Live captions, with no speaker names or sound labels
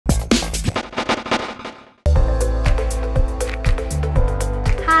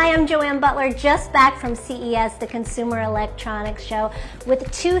I'm Joanne Butler, just back from CES, the Consumer Electronics Show,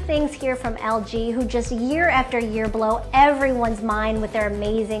 with two things here from LG, who just year after year blow everyone's mind with their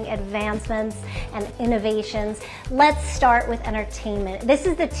amazing advancements and innovations. Let's start with entertainment. This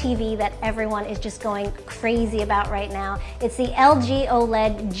is the TV that everyone is just going crazy about right now. It's the LG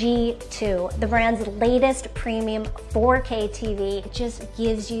OLED G2, the brand's latest premium 4K TV. It just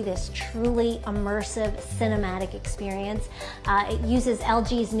gives you this truly immersive cinematic experience. It uses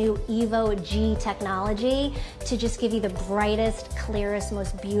LG's new Evo G technology to just give you the brightest, clearest,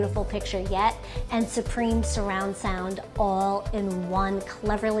 most beautiful picture yet, and supreme surround sound all in one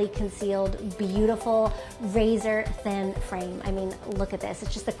cleverly concealed, beautiful, razor-thin frame. I mean, look at this.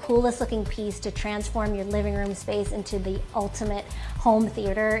 It's just the coolest looking piece to transform your living room space into the ultimate home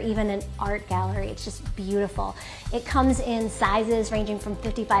theater, even an art gallery. It's just beautiful. It comes in sizes ranging from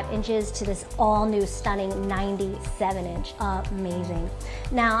 55 inches to this all-new stunning 97-inch. Amazing.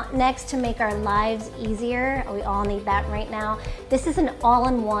 Now, next, to make our lives easier, we all need that right now, this is an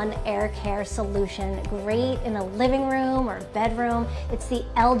all-in-one air care solution, great in a living room or bedroom. It's the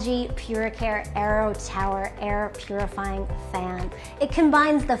LG PuraCare Aero Tower Air Purifying Fan. It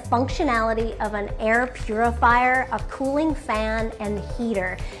combines the functionality of an air purifier, a cooling fan, and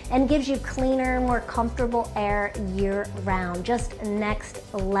heater, and gives you cleaner, more comfortable air year-round. Just next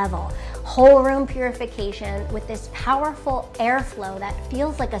level. Whole room purification with this powerful airflow that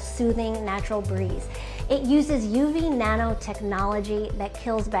feels like a soothing natural breeze. It uses UV nanotechnology that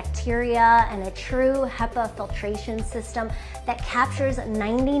kills bacteria and a true HEPA filtration system that captures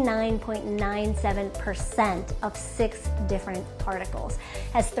 99.97% of 6 different particles.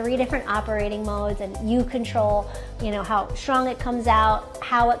 Has 3 different operating modes, and you control, how strong it comes out,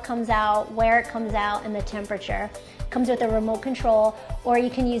 how it comes out, where it comes out, and the temperature. Comes with a remote control, or you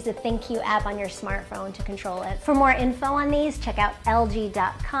can use the ThinQ app on your smartphone to control it. For more info on these, check out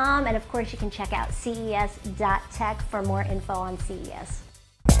LG.com, and of course you can check out CES.tech for more info on CES.